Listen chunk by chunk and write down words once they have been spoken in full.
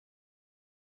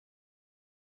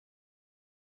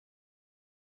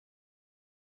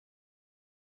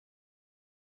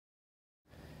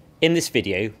In this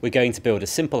video, we're going to build a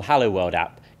simple Hello World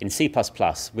app in C++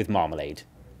 with Marmalade.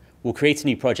 We'll create a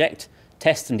new project,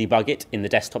 test and debug it in the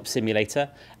desktop simulator,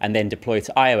 and then deploy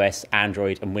to iOS,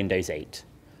 Android, and Windows 8.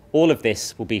 All of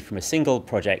this will be from a single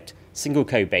project, single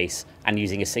code base, and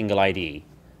using a single IDE.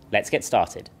 Let's get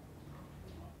started.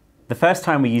 The first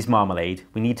time we use Marmalade,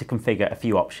 we need to configure a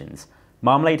few options.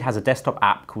 Marmalade has a desktop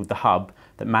app called the Hub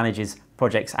that manages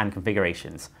projects and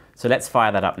configurations. So let's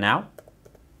fire that up now.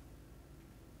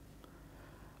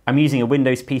 I'm using a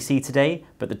Windows PC today,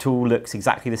 but the tool looks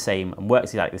exactly the same and works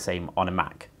exactly the same on a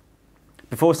Mac.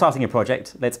 Before starting a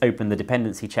project, let's open the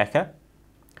dependency checker.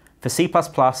 For C++,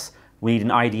 we need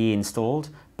an IDE installed,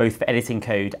 both for editing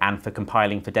code and for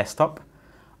compiling for desktop.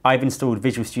 I've installed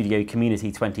Visual Studio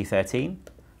Community 2013,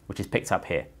 which is picked up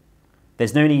here.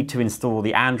 There's no need to install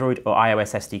the Android or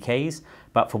iOS SDKs,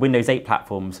 but for Windows 8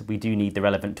 platforms, we do need the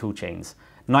relevant toolchains.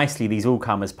 Nicely, these all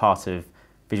come as part of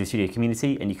Visual Studio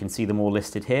Community, and you can see them all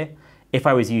listed here. If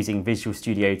I was using Visual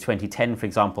Studio 2010, for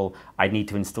example, I'd need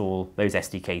to install those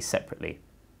SDKs separately.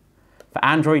 For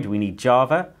Android, we need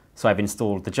Java, so I've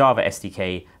installed the Java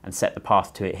SDK and set the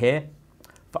path to it here.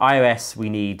 For iOS, we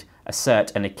need a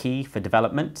cert and a key for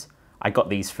development. I got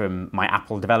these from my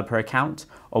Apple developer account.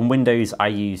 On Windows, I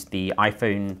used the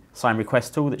iPhone sign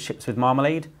request tool that ships with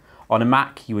Marmalade. On a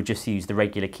Mac, you would just use the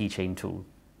regular keychain tool.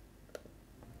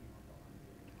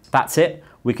 That's it.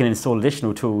 We can install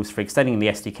additional tools for extending the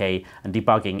SDK and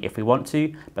debugging if we want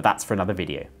to, but that's for another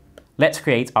video. Let's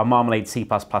create our Marmalade C++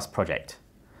 project.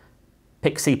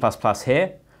 Pick C++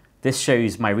 here. This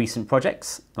shows my recent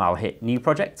projects, and I'll hit New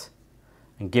Project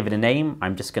and give it a name.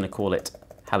 I'm just going to call it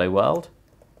Hello World.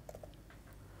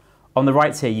 On the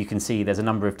right here, you can see there's a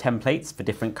number of templates for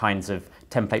different kinds of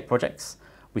template projects.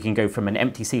 We can go from an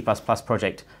empty C++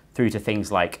 project through to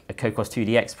things like a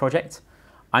Cocos2d-x project.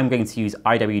 I'm going to use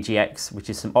IWGX, which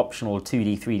is some optional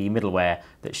 2D, 3D middleware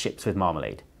that ships with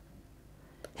Marmalade.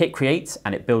 Hit Create,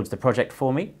 and it builds the project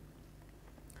for me.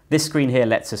 This screen here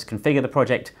lets us configure the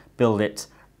project, build it,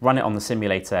 run it on the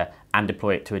simulator, and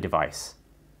deploy it to a device.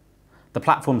 The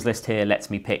platforms list here lets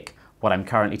me pick what I'm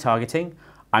currently targeting.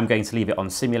 I'm going to leave it on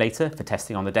simulator for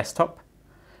testing on the desktop.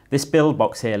 This build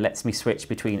box here lets me switch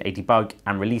between a debug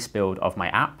and release build of my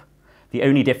app. The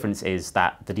only difference is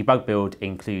that the debug build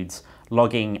includes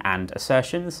logging and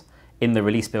assertions. In the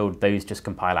release build, those just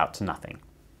compile out to nothing.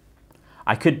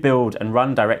 I could build and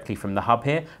run directly from the hub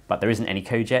here, but there isn't any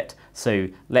code yet, so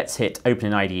let's hit Open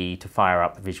an IDE to fire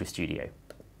up Visual Studio.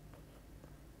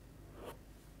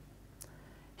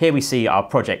 Here we see our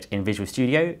project in Visual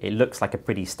Studio. It looks like a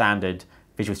pretty standard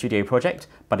Visual Studio project,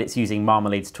 but it's using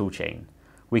Marmalade's toolchain.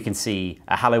 We can see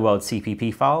a Hello World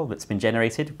CPP file that's been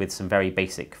generated with some very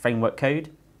basic framework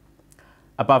code.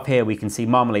 Above here, we can see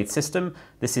Marmalade System.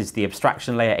 This is the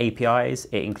abstraction layer APIs.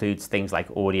 It includes things like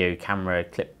audio, camera,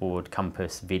 clipboard,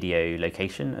 compass, video,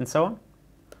 location, and so on.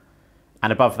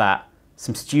 And above that,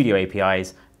 some Studio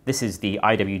APIs. This is the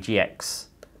IWGX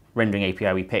rendering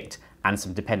API we picked, and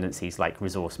some dependencies like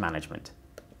resource management.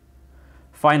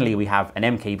 Finally, we have an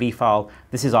MKV file.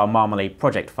 This is our Marmalade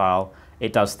project file.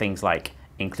 It does things like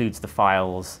includes the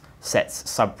files, sets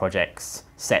subprojects,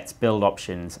 sets build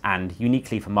options, and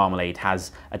uniquely for Marmalade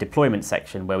has a deployment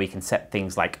section where we can set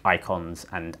things like icons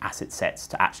and asset sets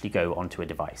to actually go onto a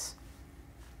device.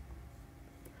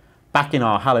 Back in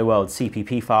our Hello World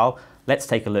CPP file, let's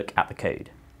take a look at the code.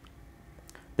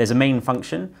 There's a main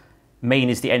function. Main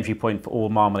is the entry point for all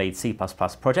Marmalade C++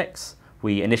 projects.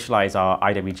 We initialize our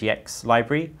IWGX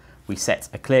library. We set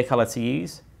a clear color to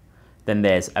use. Then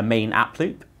there's a main app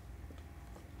loop.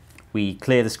 We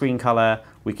clear the screen color,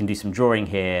 we can do some drawing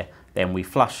here, then we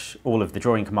flush all of the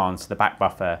drawing commands to the back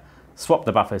buffer, swap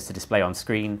the buffers to display on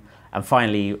screen, and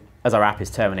finally, as our app is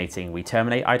terminating, we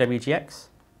terminate IWGX,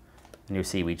 and you'll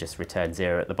see we just return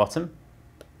 0 at the bottom.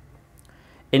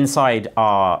 Inside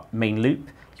our main loop,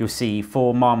 you'll see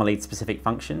 4 Marmalade-specific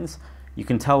functions. You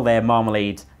can tell they're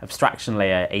Marmalade abstraction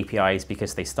layer APIs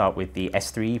because they start with the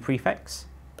S3 prefix.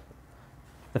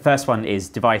 The first one is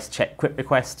device check quit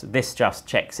request. This just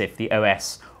checks if the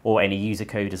OS or any user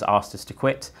code has asked us to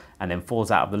quit and then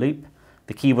falls out of the loop.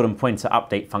 The keyboard and pointer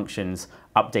update functions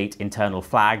update internal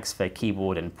flags for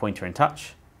keyboard and pointer and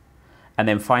touch. And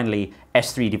then finally,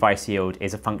 S3 device yield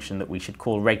is a function that we should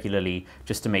call regularly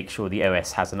just to make sure the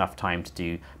OS has enough time to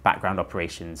do background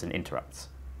operations and interrupts.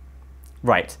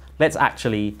 Right, let's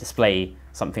actually display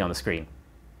something on the screen.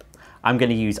 I'm going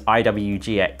to use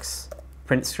IWGX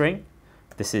print string.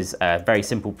 This is a very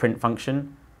simple print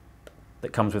function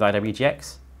that comes with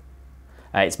IWGX.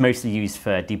 It's mostly used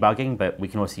for debugging, but we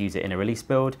can also use it in a release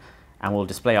build. And we'll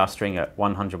display our string at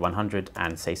 100, 100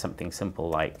 and say something simple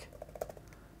like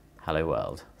Hello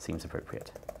world, seems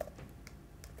appropriate.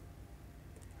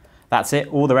 That's it,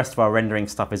 all the rest of our rendering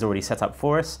stuff is already set up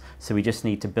for us, so we just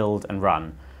need to build and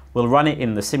run. We'll run it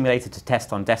in the simulator to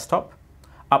test on desktop.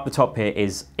 Up the top here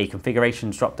is a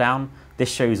configurations drop-down.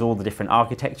 This shows all the different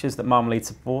architectures that Marmalade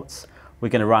supports. We're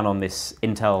going to run on this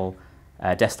Intel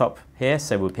desktop here,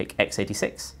 so we'll pick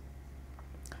x86.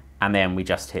 And then we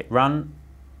just hit run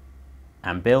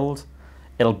and build.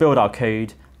 It'll build our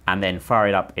code and then fire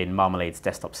it up in Marmalade's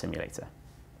desktop simulator.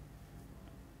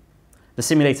 The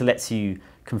simulator lets you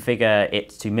configure it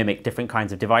to mimic different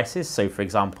kinds of devices. So for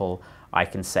example, I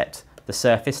can set the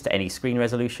surface to any screen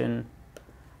resolution.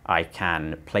 I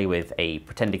can play with a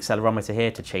pretend accelerometer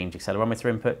here to change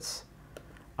accelerometer inputs.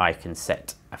 I can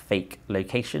set a fake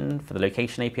location for the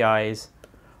location APIs,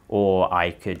 or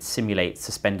I could simulate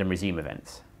suspend and resume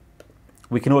events.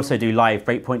 We can also do live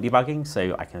breakpoint debugging,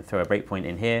 so I can throw a breakpoint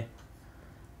in here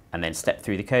and then step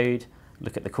through the code,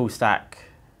 look at the call stack,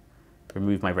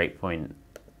 remove my breakpoint,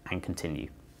 and continue.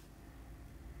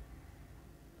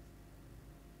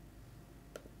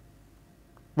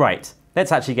 Right,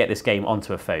 let's actually get this game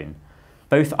onto a phone.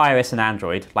 Both iOS and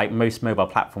Android, like most mobile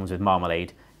platforms with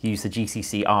Marmalade, use the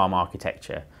GCC ARM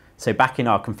architecture. So back in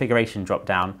our configuration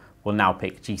dropdown, we'll now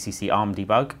pick GCC ARM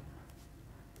debug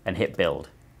and hit build.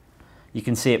 You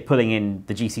can see it pulling in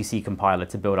the GCC compiler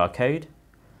to build our code.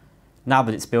 Now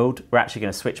that it's built, we're actually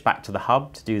going to switch back to the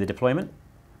hub to do the deployment.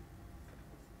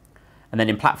 And then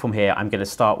in platform here, I'm going to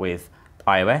start with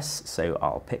iOS. So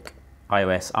I'll pick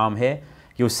iOS ARM here.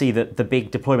 You'll see that the big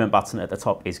deployment button at the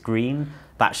top is green.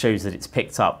 That shows that it's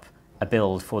picked up a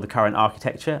build for the current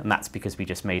architecture, and that's because we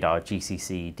just made our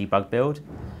GCC debug build.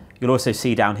 You'll also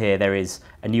see down here there is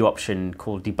a new option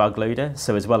called debug loader.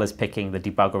 So as well as picking the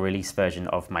debug or release version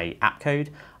of my app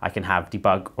code, I can have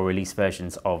debug or release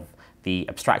versions of the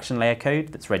abstraction layer code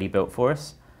that's ready built for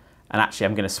us. And actually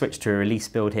I'm going to switch to a release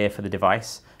build here for the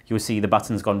device. You'll see the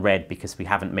button's gone red because we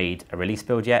haven't made a release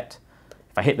build yet.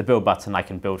 If I hit the build button, I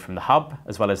can build from the hub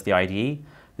as well as the IDE.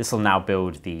 This will now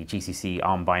build the GCC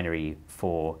ARM binary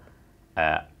for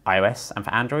iOS and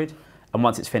for Android. And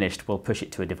once it's finished, we'll push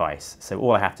it to a device. So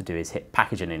all I have to do is hit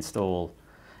package and install.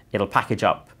 It'll package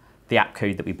up the app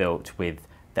code that we built with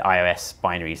the iOS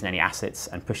binaries and any assets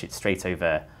and push it straight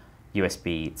over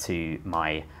USB to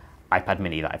my iPad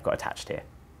mini that I've got attached here.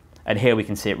 And here we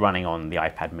can see it running on the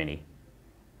iPad mini.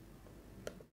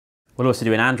 We'll also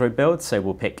do an Android build, so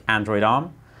we'll pick Android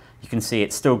ARM. You can see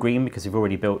it's still green because we've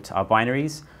already built our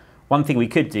binaries. One thing we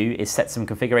could do is set some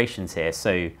configurations here.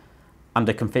 So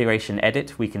under configuration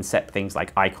edit, we can set things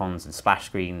like icons and splash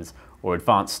screens or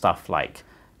advanced stuff like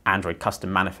Android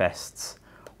custom manifests.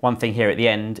 One thing here at the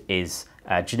end is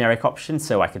a generic option.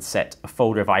 So I could set a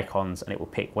folder of icons and it will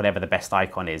pick whatever the best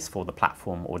icon is for the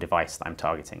platform or device that I'm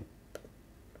targeting.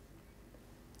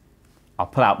 I'll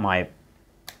pull out my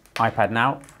iPad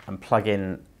now and plug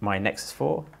in my Nexus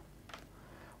 4.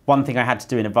 One thing I had to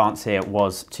do in advance here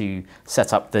was to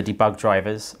set up the debug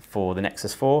drivers for the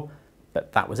Nexus 4,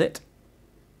 but that was it.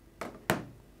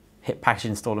 Hit package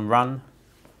install and run.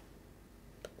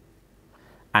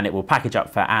 And it will package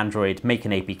up for Android, make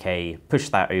an APK, push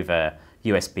that over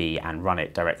USB and run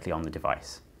it directly on the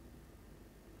device.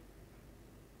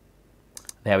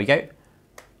 There we go.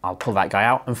 I'll pull that guy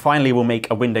out. And finally, we'll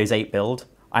make a Windows 8 build.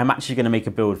 I'm actually going to make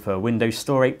a build for Windows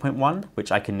Store 8.1,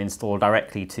 which I can install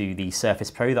directly to the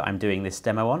Surface Pro that I'm doing this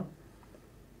demo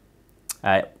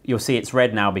on. You'll see it's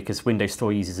red now because Windows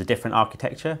Store uses a different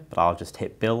architecture, but I'll just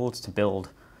hit build to build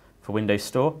for Windows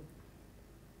Store.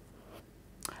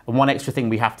 And one extra thing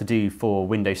we have to do for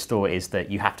Windows Store is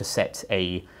that you have to set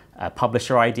a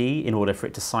publisher ID in order for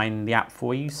it to sign the app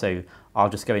for you. So I'll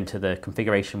just go into the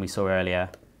configuration we saw earlier,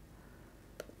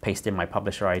 paste in my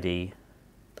publisher ID,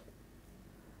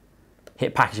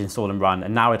 hit package install and run,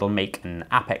 and now it'll make an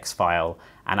AppX file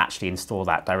and actually install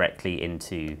that directly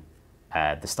into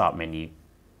the start menu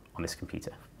on this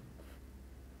computer.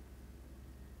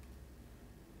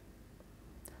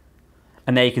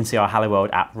 And there you can see our Hello World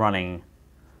app running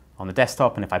on the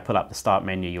desktop, and if I pull up the start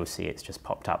menu, you'll see it's just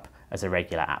popped up as a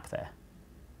regular app there.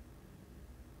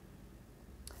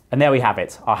 And there we have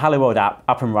it, our Hello World app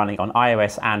up and running on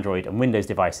iOS, Android, and Windows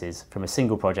devices from a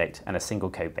single project and a single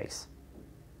code base.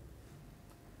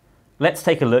 Let's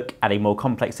take a look at a more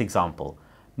complex example.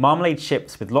 Marmalade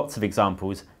ships with lots of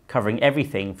examples covering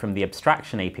everything from the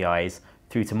abstraction APIs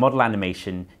through to model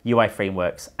animation, UI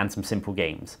frameworks, and some simple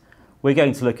games. We're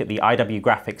going to look at the IW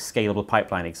Graphics scalable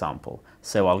pipeline example.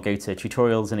 So I'll go to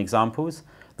tutorials and examples.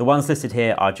 The ones listed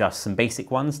here are just some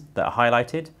basic ones that are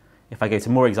highlighted. If I go to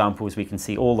more examples, we can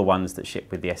see all the ones that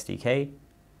ship with the SDK.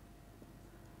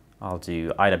 I'll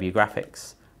do IW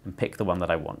Graphics. and pick the one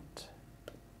that I want.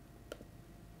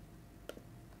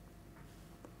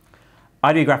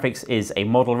 IDO Graphics is a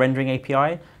model rendering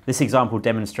API. This example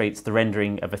demonstrates the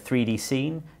rendering of a 3D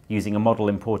scene using a model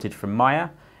imported from Maya.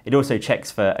 It also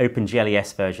checks for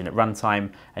OpenGLES version at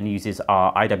runtime and uses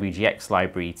our IWGX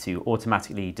library to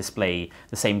automatically display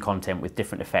the same content with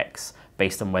different effects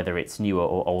based on whether it's newer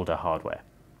or older hardware.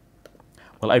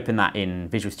 We'll open that in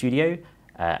Visual Studio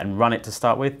and run it to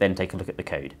start with, then take a look at the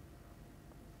code.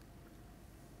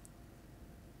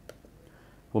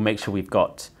 We'll make sure we've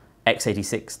got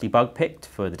x86 debug picked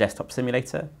for the desktop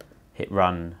simulator, hit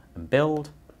run and build.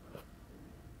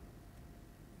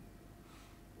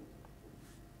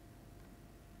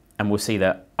 And we'll see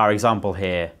that our example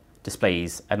here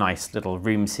displays a nice little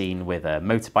room scene with a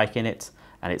motorbike in it,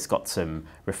 and it's got some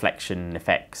reflection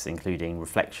effects, including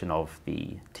reflection of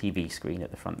the TV screen at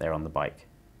the front there on the bike.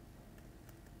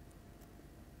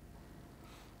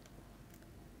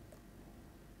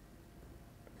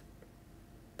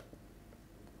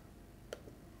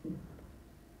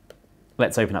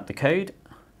 Let's open up the code.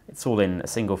 It's all in a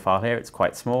single file here, it's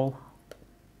quite small.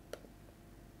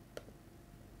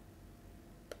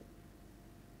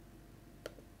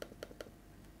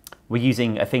 We're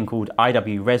using a thing called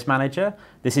IW Res Manager.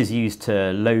 This is used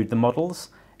to load the models.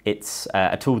 It's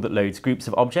a tool that loads groups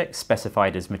of objects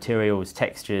specified as materials,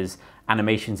 textures,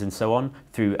 animations, and so on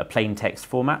through a plain text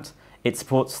format. It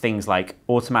supports things like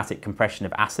automatic compression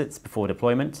of assets before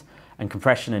deployment and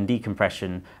compression and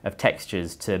decompression of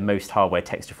textures to most hardware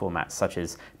texture formats such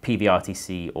as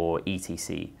PBRTC or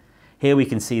ETC. Here we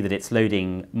can see that it's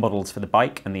loading models for the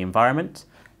bike and the environment,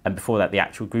 and before that the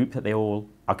actual group that they all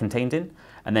are contained in.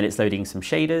 And then it's loading some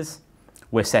shaders.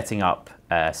 We're setting up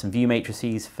some view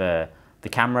matrices for the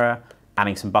camera,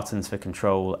 adding some buttons for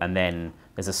control, and then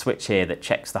there's a switch here that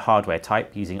checks the hardware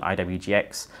type using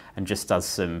IWGX and just does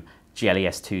some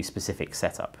GLES2 specific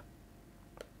setup.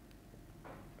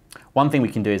 One thing we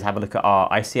can do is have a look at our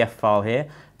ICF file here.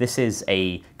 This is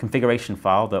a configuration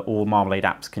file that all Marmalade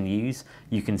apps can use.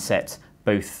 You can set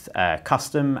both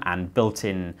custom and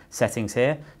built-in settings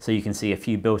here. So you can see a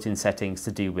few built-in settings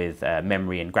to do with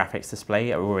memory and graphics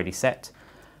display are already set.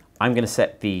 I'm going to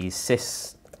set the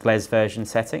sys-GLES version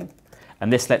setting,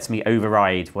 and this lets me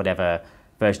override whatever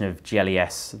version of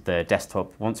GLES the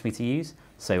desktop wants me to use.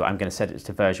 So I'm going to set it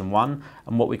to version 1,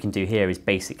 and what we can do here is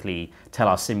basically tell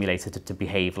our simulator to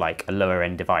behave like a lower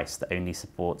end device that only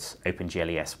supports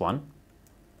OpenGLES 1.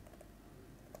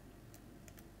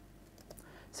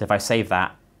 So if I save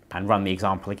that and run the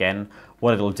example again,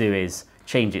 what it'll do is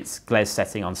change its GLES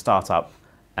setting on startup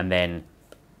and then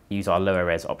use our lower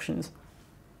res options.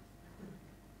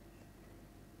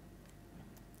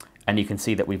 And you can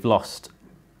see that we've lost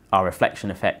our reflection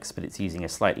effects, but it's using a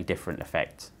slightly different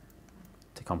effect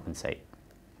to compensate.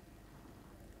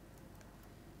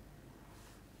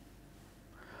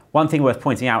 One thing worth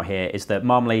pointing out here is that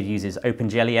Marmalade uses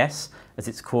OpenGLES as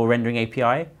its core rendering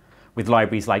API, with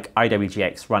libraries like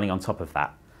IWGX running on top of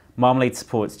that. Marmalade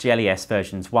supports GLES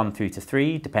versions 1 through to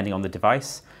 3, depending on the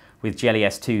device, with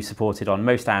GLES 2 supported on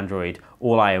most Android,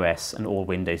 all iOS, and all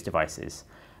Windows devices.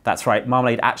 That's right,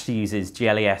 Marmalade actually uses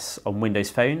GLES on Windows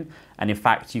Phone, and in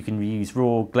fact you can use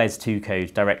raw GLES 2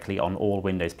 code directly on all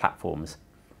Windows platforms.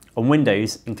 On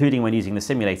Windows, including when using the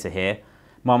simulator here,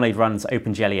 Marmalade runs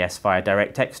OpenGLES via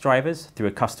DirectX drivers through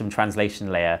a custom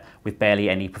translation layer with barely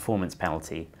any performance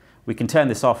penalty. We can turn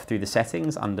this off through the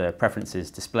settings under Preferences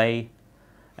Display,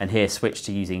 and here switch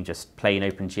to using just plain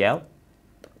OpenGL.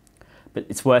 But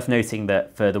it's worth noting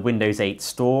that for the Windows 8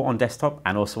 store on desktop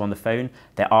and also on the phone,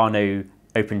 there are no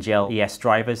OpenGLES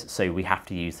drivers, so we have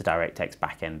to use the DirectX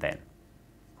backend then.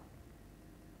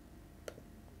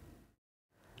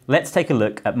 Let's take a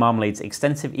look at Marmalade's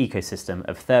extensive ecosystem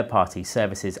of third-party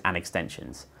services and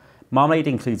extensions. Marmalade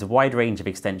includes a wide range of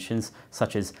extensions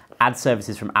such as ad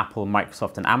services from Apple,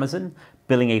 Microsoft and Amazon,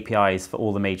 billing APIs for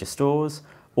all the major stores,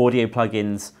 audio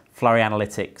plugins, Flurry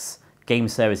Analytics, game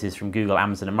services from Google,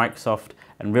 Amazon and Microsoft,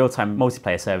 and real-time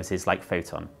multiplayer services like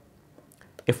Photon.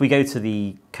 If we go to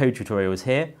the code tutorials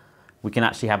here, we can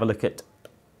actually have a look at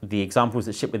the examples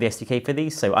that ship with the SDK for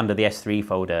these. So under the S3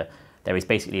 folder, there is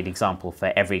basically an example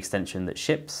for every extension that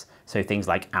ships. So things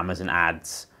like Amazon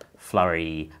Ads,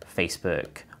 Flurry,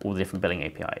 Facebook, all the different billing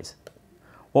APIs.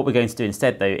 What we're going to do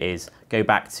instead though is go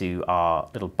back to our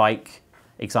little bike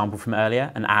example from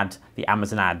earlier and add the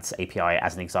Amazon Ads API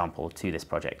as an example to this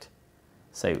project.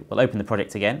 So we'll open the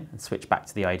project again and switch back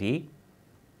to the IDE.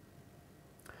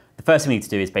 The first thing we need to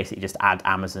do is basically just add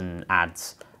Amazon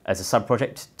Ads as a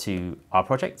sub-project to our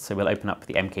project. So we'll open up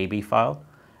the MKB file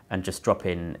and just drop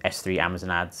in S3 Amazon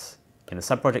Ads in the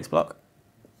sub-projects block.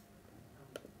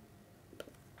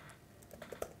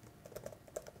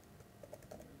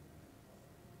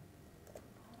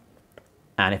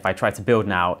 And if I try to build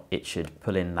now, it should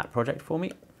pull in that project for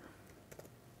me.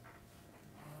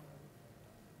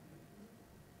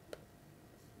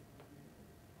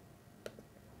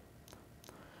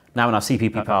 Now in our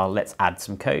CPP file, let's add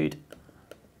some code.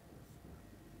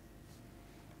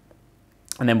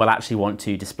 And then we'll actually want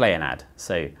to display an ad.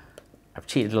 So I've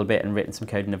cheated a little bit and written some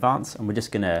code in advance, and we're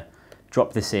just going to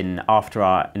drop this in after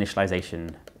our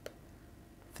initialization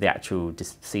for the actual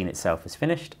scene itself is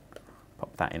finished.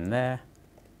 Pop that in there.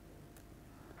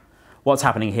 What's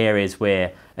happening here is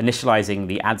we're initializing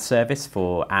the ad service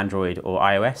for Android or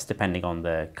iOS, depending on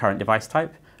the current device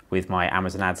type, with my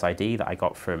Amazon Ads ID that I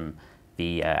got from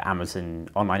the Amazon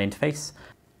online interface.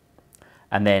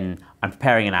 And then I'm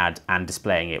preparing an ad and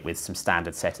displaying it with some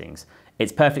standard settings.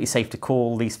 It's perfectly safe to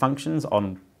call these functions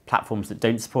on platforms that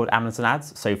don't support Amazon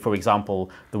Ads. So for example,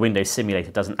 the Windows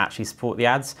simulator doesn't actually support the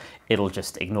ads. It'll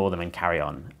just ignore them and carry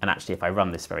on. And actually, if I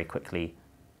run this very quickly,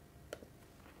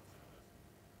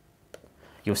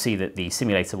 you'll see that the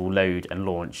simulator will load and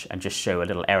launch and just show a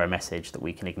little error message that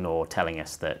we can ignore telling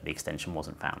us that the extension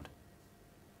wasn't found.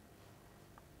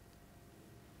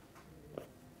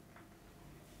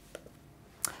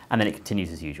 And then it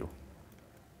continues as usual.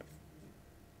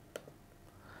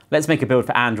 Let's make a build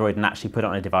for Android and actually put it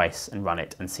on a device and run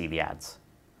it and see the ads.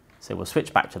 So we'll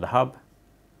switch back to the hub,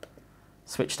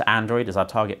 switch to Android as our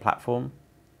target platform.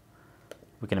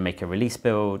 We're going to make a release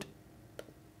build,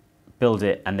 build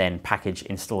it, and then package,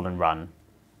 install, and run.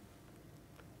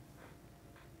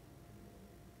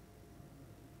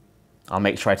 I'll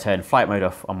make sure I turn flight mode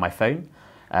off on my phone,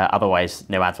 otherwise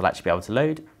no ads will actually be able to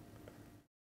load.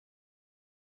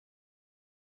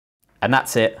 And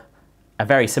that's it. A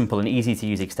very simple and easy to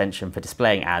use extension for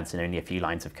displaying ads in only a few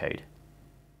lines of code.